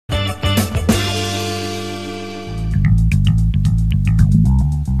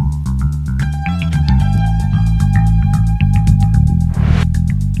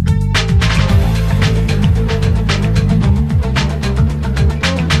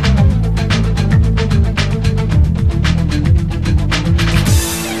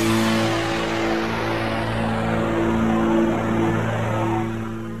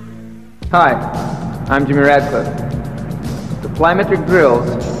Hi, I'm Jimmy Radcliff. The plyometric drills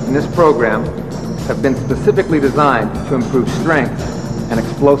in this program have been specifically designed to improve strength and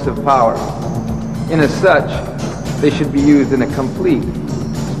explosive power. And as such, they should be used in a complete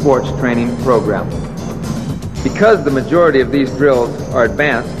sports training program. Because the majority of these drills are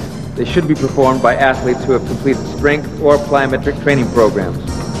advanced, they should be performed by athletes who have completed strength or plyometric training programs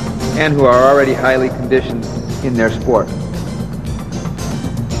and who are already highly conditioned in their sport.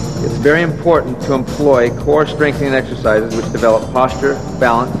 It's very important to employ core strengthening exercises which develop posture,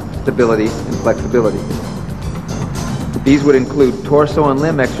 balance, stability, and flexibility. These would include torso and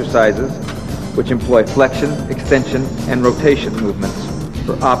limb exercises which employ flexion, extension, and rotation movements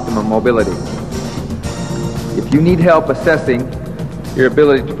for optimum mobility. If you need help assessing your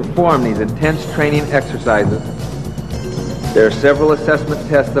ability to perform these intense training exercises, there are several assessment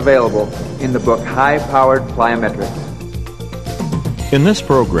tests available in the book High-Powered Plyometrics. In this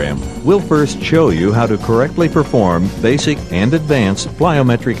program, we'll first show you how to correctly perform basic and advanced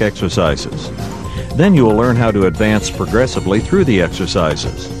plyometric exercises. Then you will learn how to advance progressively through the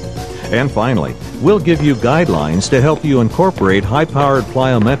exercises. And finally, we'll give you guidelines to help you incorporate high-powered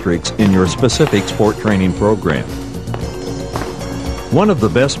plyometrics in your specific sport training program. One of the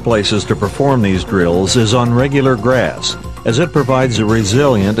best places to perform these drills is on regular grass, as it provides a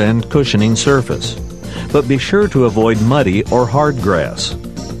resilient and cushioning surface. But be sure to avoid muddy or hard grass.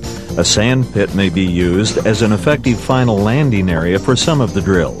 A sand pit may be used as an effective final landing area for some of the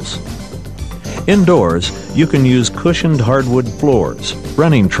drills. Indoors, you can use cushioned hardwood floors,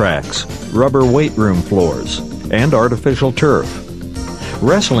 running tracks, rubber weight room floors, and artificial turf.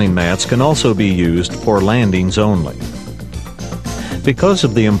 Wrestling mats can also be used for landings only. Because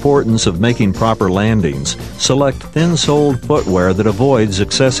of the importance of making proper landings, select thin-soled footwear that avoids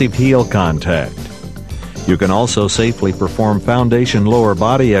excessive heel contact. You can also safely perform foundation lower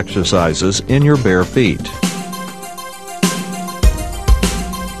body exercises in your bare feet.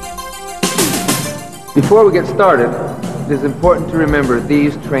 Before we get started, it is important to remember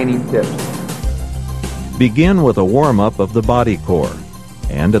these training tips. Begin with a warm-up of the body core,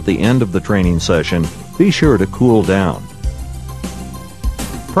 and at the end of the training session, be sure to cool down.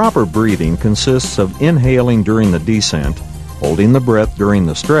 Proper breathing consists of inhaling during the descent, holding the breath during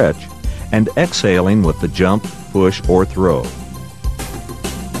the stretch, and exhaling with the jump, push, or throw.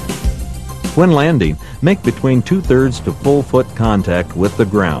 When landing, make between 2/3 to full foot contact with the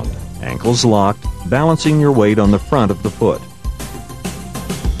ground, ankles locked, balancing your weight on the front of the foot.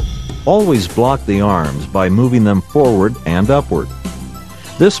 Always block the arms by moving them forward and upward.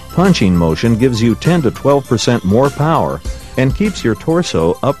 This punching motion gives you 10 to 12% more power and keeps your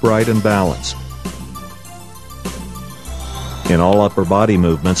torso upright and balanced. In all upper body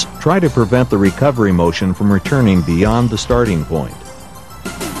movements, try to prevent the recovery motion from returning beyond the starting point.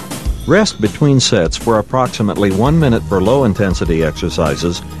 Rest between sets for approximately 1 minute for low-intensity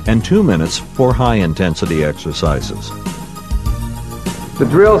exercises and 2 minutes for high-intensity exercises. The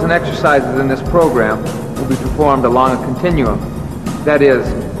drills and exercises in this program will be performed along a continuum, that is,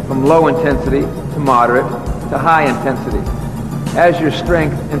 from low intensity to moderate to high intensity. As your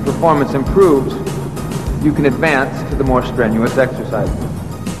strength and performance improves, you can advance to the more strenuous exercises.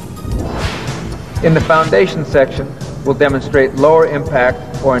 In the foundation section, we'll demonstrate lower impact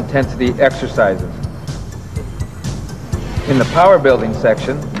or intensity exercises. In the power building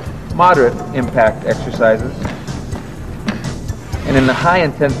section, moderate impact exercises. And in the high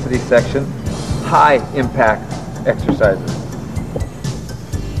intensity section, high impact exercises.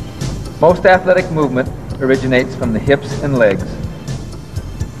 Most athletic movement originates from the hips and legs,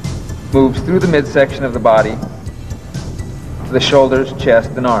 moves through the midsection of the body to the shoulders, chest,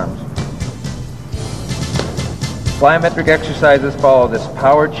 and arms. Plyometric exercises follow this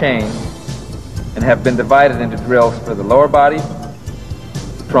power chain and have been divided into drills for the lower body,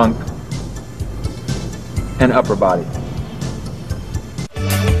 trunk, and upper body.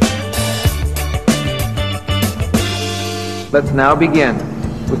 Let's now begin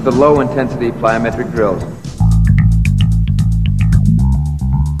with the low-intensity plyometric drills.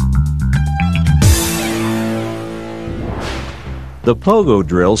 The pogo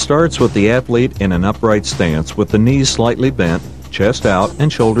drill starts with the athlete in an upright stance with the knees slightly bent, chest out,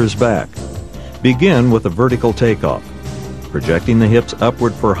 and shoulders back. Begin with a vertical takeoff, projecting the hips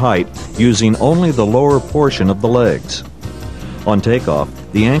upward for height using only the lower portion of the legs. On takeoff,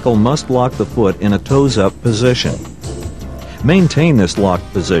 the ankle must lock the foot in a toes-up position. Maintain this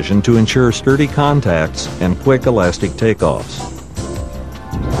locked position to ensure sturdy contacts and quick elastic takeoffs.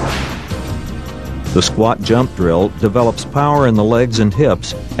 The squat jump drill develops power in the legs and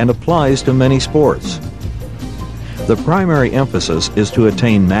hips and applies to many sports. The primary emphasis is to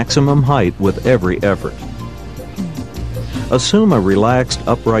attain maximum height with every effort. Assume a relaxed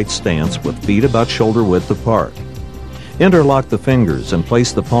upright stance with feet about shoulder width apart. Interlock the fingers and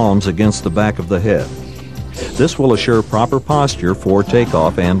place the palms against the back of the head. This will assure proper posture for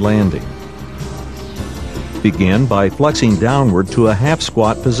takeoff and landing. Begin by flexing downward to a half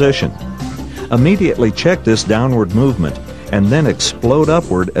squat position. Immediately check this downward movement and then explode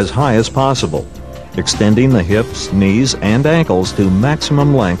upward as high as possible, extending the hips, knees, and ankles to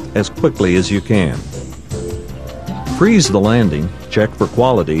maximum length as quickly as you can. Freeze the landing, check for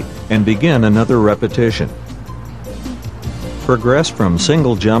quality, and begin another repetition. Progress from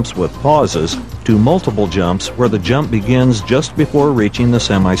single jumps with pauses to multiple jumps where the jump begins just before reaching the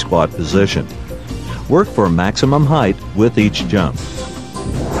semi-squat position. Work for maximum height with each jump.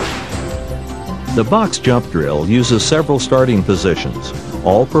 The box jump drill uses several starting positions,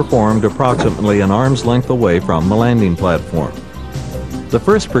 all performed approximately an arm's length away from the landing platform. The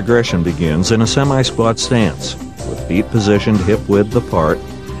first progression begins in a semi-squat stance, with feet positioned hip width apart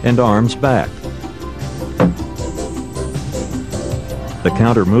and arms back. The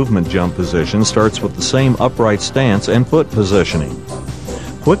counter movement jump position starts with the same upright stance and foot positioning.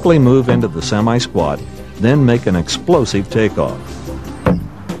 Quickly move into the semi-squat, then make an explosive takeoff.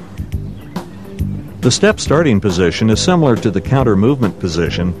 The step starting position is similar to the counter movement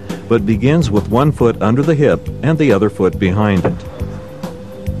position, but begins with one foot under the hip and the other foot behind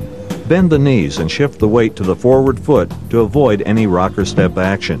it. Bend the knees and shift the weight to the forward foot to avoid any rocker step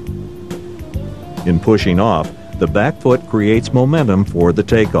action. In pushing off, the back foot creates momentum for the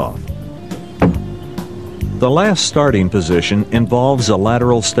takeoff. The last starting position involves a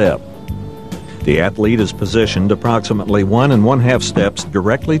lateral step. The athlete is positioned approximately 1 1/2 steps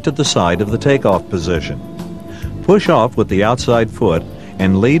directly to the side of the takeoff position. Push off with the outside foot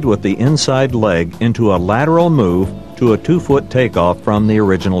and lead with the inside leg into a lateral move to a 2-foot takeoff from the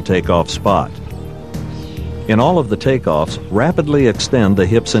original takeoff spot. In all of the takeoffs, rapidly extend the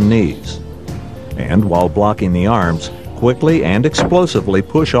hips and knees. And while blocking the arms, quickly and explosively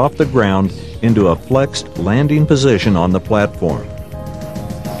push off the ground into a flexed landing position on the platform.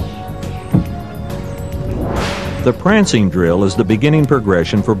 The prancing drill is the beginning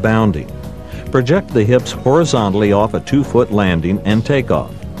progression for bounding. Project the hips horizontally off a 2-foot landing and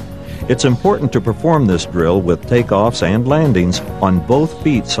takeoff. It's important to perform this drill with takeoffs and landings on both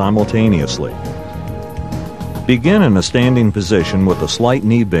feet simultaneously. Begin in a standing position with a slight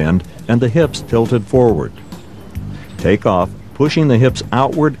knee bend and the hips tilted forward. Take off, pushing the hips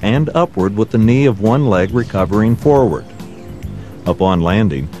outward and upward with the knee of one leg recovering forward. Upon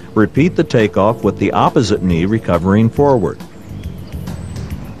landing, repeat the takeoff with the opposite knee recovering forward.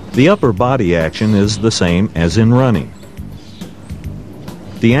 The upper body action is the same as in running.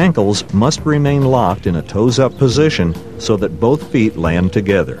 The ankles must remain locked in a toes-up position so that both feet land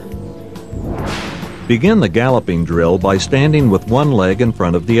together. Begin the galloping drill by standing with one leg in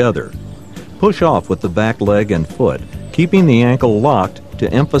front of the other. Push off with the back leg and foot, keeping the ankle locked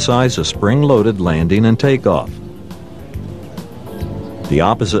to emphasize a spring-loaded landing and takeoff. The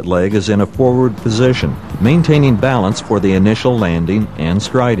opposite leg is in a forward position, maintaining balance for the initial landing and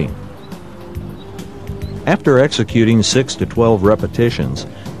striding. After executing 6 to 12 repetitions,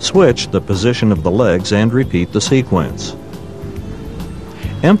 switch the position of the legs and repeat the sequence.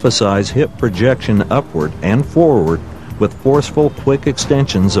 Emphasize hip projection upward and forward with forceful, quick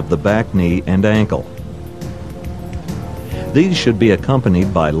extensions of the back knee and ankle. These should be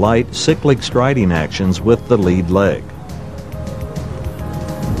accompanied by light, cyclic striding actions with the lead leg.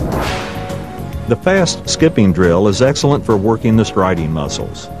 The fast skipping drill is excellent for working the striding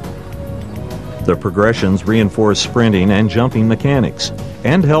muscles. The progressions reinforce sprinting and jumping mechanics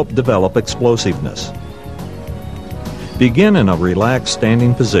and help develop explosiveness. Begin in a relaxed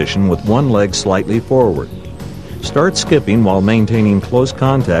standing position with one leg slightly forward. Start skipping while maintaining close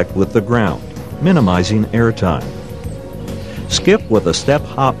contact with the ground, minimizing air time. Skip with a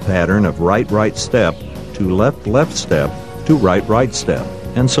step-hop pattern of right-right step to left-left step to right-right step,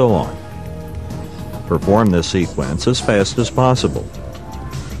 and so on. Perform this sequence as fast as possible.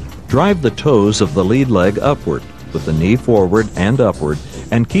 Drive the toes of the lead leg upward with the knee forward and upward,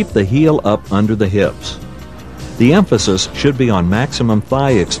 and keep the heel up under the hips. The emphasis should be on maximum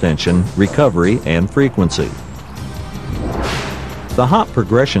thigh extension, recovery, and frequency. The hop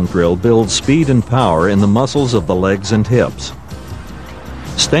progression drill builds speed and power in the muscles of the legs and hips.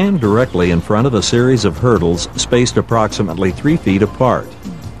 Stand directly in front of a series of hurdles spaced approximately 3 feet apart.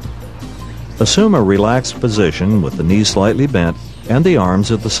 Assume a relaxed position with the knees slightly bent and the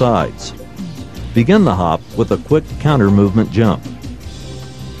arms at the sides. Begin the hop with a quick counter movement jump.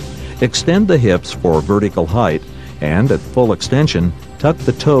 Extend the hips for vertical height and at full extension, tuck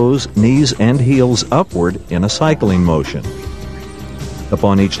the toes, knees, and heels upward in a cycling motion.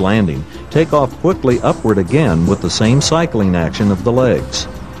 Upon each landing, take off quickly upward again with the same cycling action of the legs.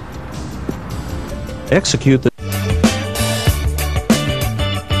 Execute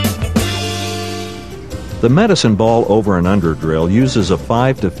the medicine ball over and under drill uses a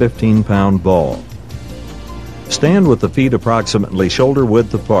 5 to 15 pound ball. Stand with the feet approximately shoulder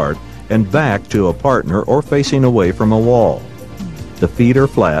width apart and back to a partner or facing away from a wall. The feet are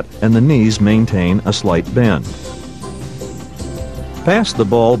flat and the knees maintain a slight bend. Pass the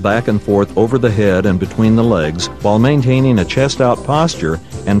ball back and forth over the head and between the legs while maintaining a chest-out posture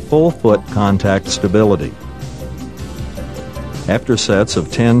and full foot contact stability. After sets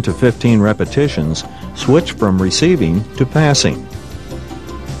of 10 to 15 repetitions, switch from receiving to passing.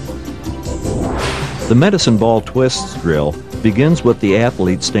 The medicine ball twists drill begins with the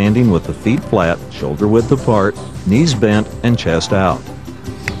athlete standing with the feet flat, shoulder width apart, knees bent, and chest out.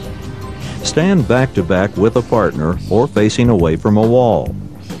 Stand back to back with a partner or facing away from a wall.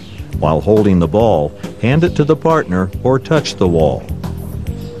 While holding the ball, hand it to the partner or touch the wall.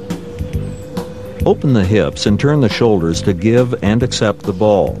 Open the hips and turn the shoulders to give and accept the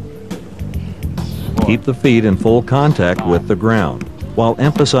ball. Keep the feet in full contact with the ground, while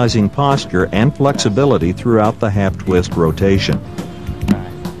emphasizing posture and flexibility throughout the half-twist rotation.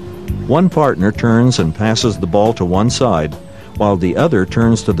 One partner turns and passes the ball to one side, while the other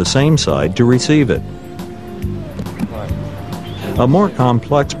turns to the same side to receive it. A more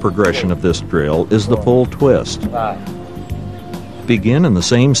complex progression of this drill is the full twist. Begin in the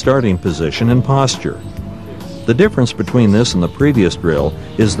same starting position and posture. The difference between this and the previous drill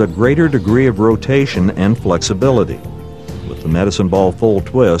is the greater degree of rotation and flexibility. With the medicine ball full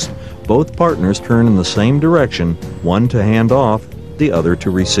twist, both partners turn in the same direction, one to hand off, the other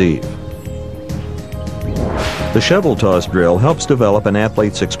to receive. The shovel toss drill helps develop an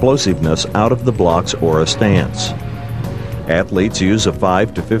athlete's explosiveness out of the blocks or a stance. Athletes use a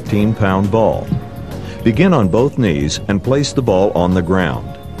 5 to 15 pound ball. Begin on both knees and place the ball on the ground.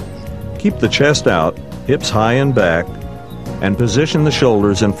 Keep the chest out, hips high and back, and position the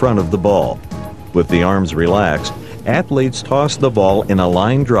shoulders in front of the ball. With the arms relaxed, athletes toss the ball in a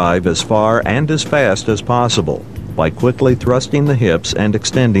line drive as far and as fast as possible by quickly thrusting the hips and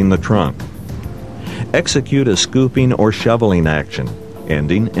extending the trunk. Execute a scooping or shoveling action,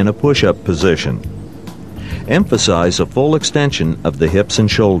 ending in a push-up position. Emphasize a full extension of the hips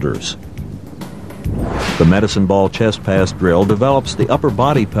and shoulders. The medicine ball chest pass drill develops the upper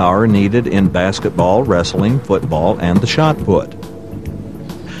body power needed in basketball, wrestling, football, and the shot put.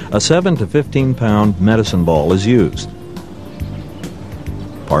 A 7 to 15 pound medicine ball is used.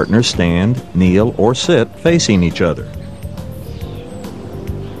 Partners stand, kneel, or sit facing each other.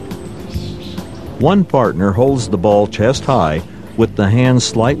 One partner holds the ball chest high with the hands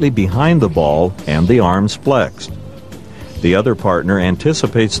slightly behind the ball and the arms flexed. The other partner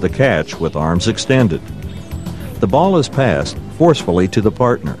anticipates the catch with arms extended. The ball is passed forcefully to the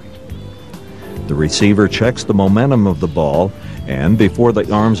partner. The receiver checks the momentum of the ball and, before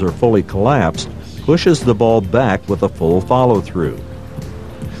the arms are fully collapsed, pushes the ball back with a full follow-through.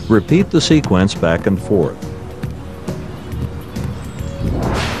 Repeat the sequence back and forth.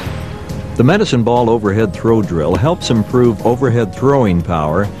 The medicine ball overhead throw drill helps improve overhead throwing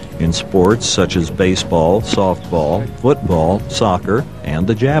power in sports such as baseball, softball, football, soccer, and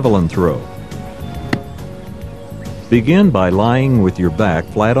the javelin throw. Begin by lying with your back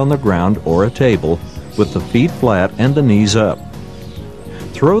flat on the ground or a table with the feet flat and the knees up.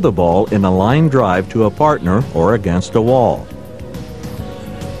 Throw the ball in a line drive to a partner or against a wall.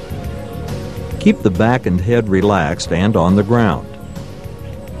 Keep the back and head relaxed and on the ground.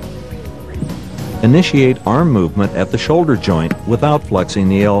 Initiate arm movement at the shoulder joint without flexing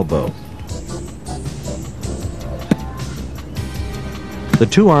the elbow. The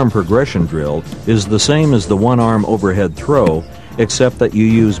two-arm progression drill is the same as the one-arm overhead throw, except that you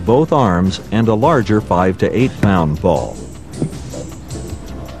use both arms and a larger 5 to 8 pound ball.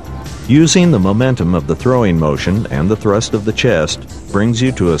 Using the momentum of the throwing motion and the thrust of the chest brings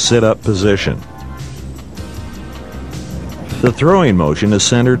you to a sit-up position. The throwing motion is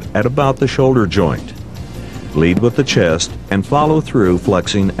centered at about the shoulder joint. Lead with the chest and follow through,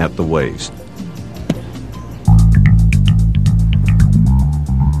 flexing at the waist.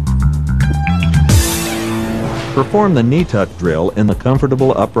 Perform the knee tuck drill in the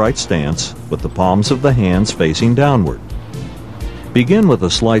comfortable upright stance with the palms of the hands facing downward. Begin with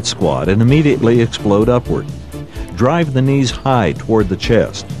a slight squat and immediately explode upward. Drive the knees high toward the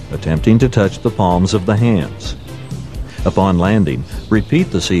chest, attempting to touch the palms of the hands. Upon landing,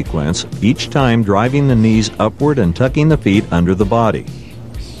 repeat the sequence, each time driving the knees upward and tucking the feet under the body.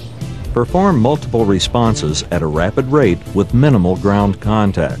 Perform multiple responses at a rapid rate with minimal ground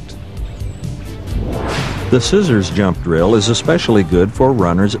contact. The scissors jump drill is especially good for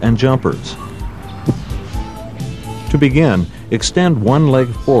runners and jumpers. To begin, extend one leg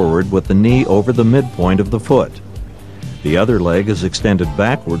forward with the knee over the midpoint of the foot. The other leg is extended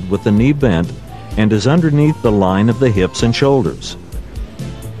backward with the knee bent and is underneath the line of the hips and shoulders.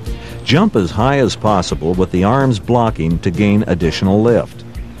 Jump as high as possible with the arms blocking to gain additional lift.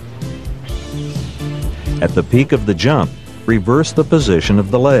 At the peak of the jump, reverse the position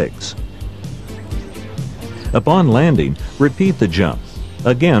of the legs. Upon landing, repeat the jump,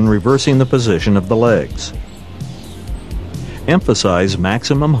 again reversing the position of the legs. Emphasize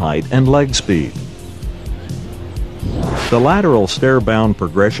maximum height and leg speed. The lateral stair-bound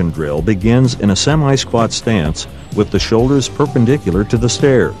progression drill begins in a semi-squat stance with the shoulders perpendicular to the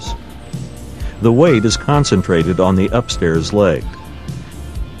stairs. The weight is concentrated on the upstairs leg.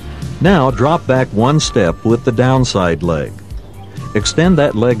 Now drop back one step with the downside leg. Extend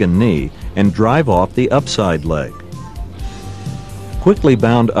that leg and knee and drive off the upside leg. Quickly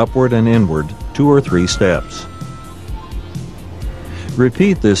bound upward and inward 2 or 3 steps.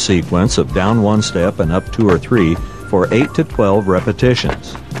 Repeat this sequence of down 1 step and up 2 or 3 for 8 to 12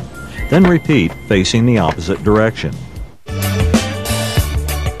 repetitions. Then repeat facing the opposite direction.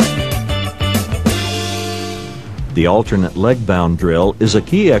 The alternate leg bound drill is a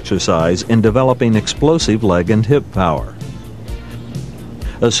key exercise in developing explosive leg and hip power.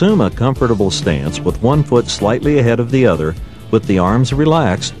 Assume a comfortable stance with one foot slightly ahead of the other, with the arms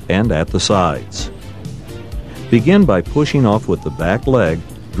relaxed and at the sides. Begin by pushing off with the back leg,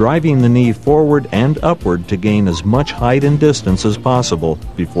 driving the knee forward and upward to gain as much height and distance as possible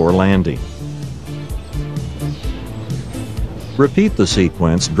before landing. Repeat the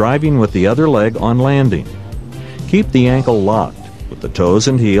sequence, driving with the other leg on landing. Keep the ankle locked, with the toes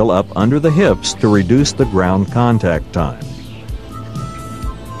and heel up under the hips to reduce the ground contact time.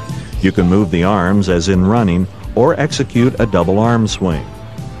 You can move the arms as in running or execute a double arm swing.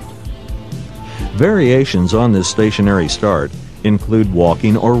 Variations on this stationary start include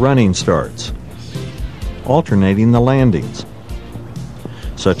walking or running starts, alternating the landings,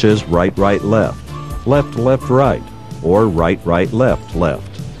 such as right, right, left, left, left, right, or right, right, left, left.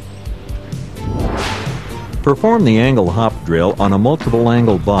 Perform the angle hop drill on a multiple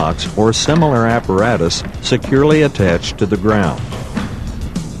angle box or similar apparatus securely attached to the ground.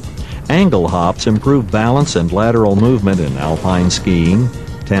 Angle hops improve balance and lateral movement in alpine skiing,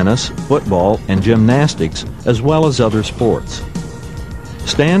 tennis, football, and gymnastics, as well as other sports.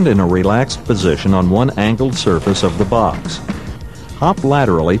 Stand in a relaxed position on one angled surface of the box. Hop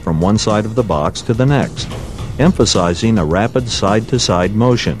laterally from one side of the box to the next, emphasizing a rapid side-to-side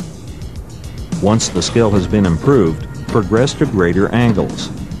motion. Once the skill has been improved, progress to greater angles.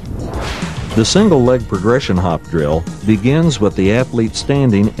 The single leg progression hop drill begins with the athlete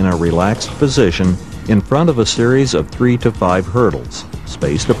standing in a relaxed position in front of a series of 3 to 5 hurdles,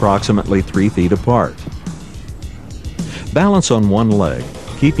 spaced approximately 3 feet apart. Balance on one leg,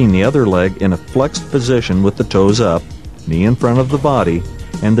 keeping the other leg in a flexed position with the toes up, knee in front of the body,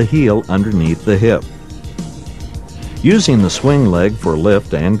 and the heel underneath the hip. Using the swing leg for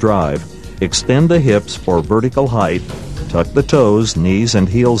lift and drive, extend the hips for vertical height, tuck the toes, knees, and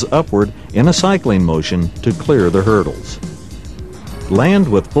heels upward in a cycling motion to clear the hurdles.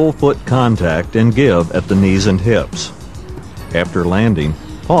 Land with full foot contact and give at the knees and hips. After landing,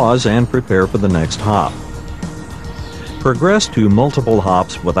 pause and prepare for the next hop. Progress to multiple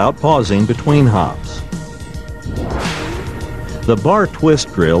hops without pausing between hops. The bar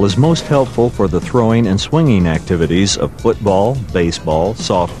twist drill is most helpful for the throwing and swinging activities of football, baseball,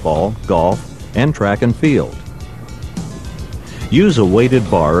 softball, golf, and track and field. Use a weighted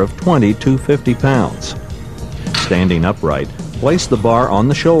bar of 20 to 50 pounds. Standing upright, place the bar on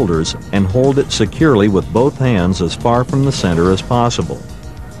the shoulders and hold it securely with both hands as far from the center as possible.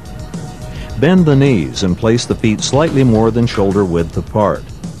 Bend the knees and place the feet slightly more than shoulder width apart.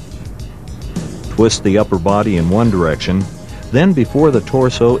 Twist the upper body in one direction, then before the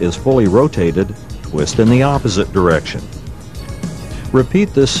torso is fully rotated, twist in the opposite direction.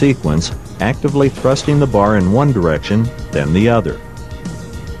 Repeat this sequence, actively thrusting the bar in one direction, then the other.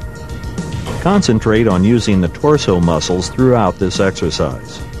 Concentrate on using the torso muscles throughout this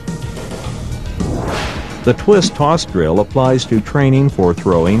exercise. The twist toss drill applies to training for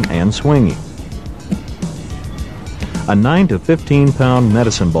throwing and swinging. A 9 to 15 pound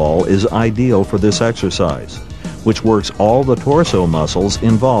medicine ball is ideal for this exercise, which works all the torso muscles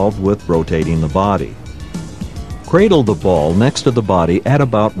involved with rotating the body. Cradle the ball next to the body at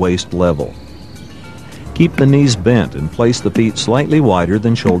about waist level. Keep the knees bent and place the feet slightly wider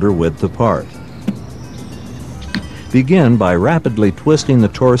than shoulder width apart. Begin by rapidly twisting the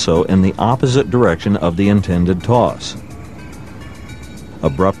torso in the opposite direction of the intended toss.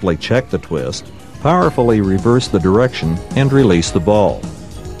 Abruptly check the twist, powerfully reverse the direction, and release the ball.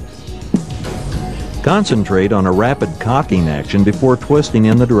 Concentrate on a rapid cocking action before twisting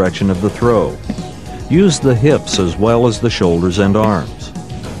in the direction of the throw. Use the hips as well as the shoulders and arms.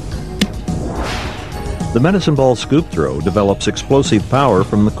 The medicine ball scoop throw develops explosive power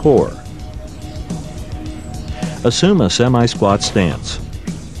from the core. Assume a semi-squat stance.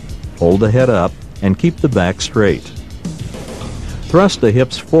 Hold the head up and keep the back straight. Thrust the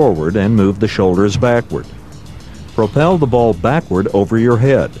hips forward and move the shoulders backward. Propel the ball backward over your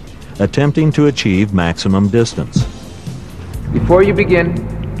head, attempting to achieve maximum distance. Before you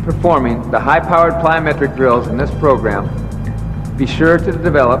begin performing the high-powered plyometric drills in this program, be sure to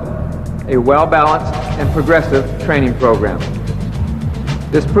develop a well-balanced and progressive training program.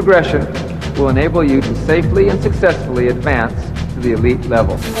 This progression will enable you to safely and successfully advance to the elite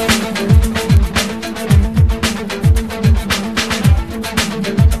level.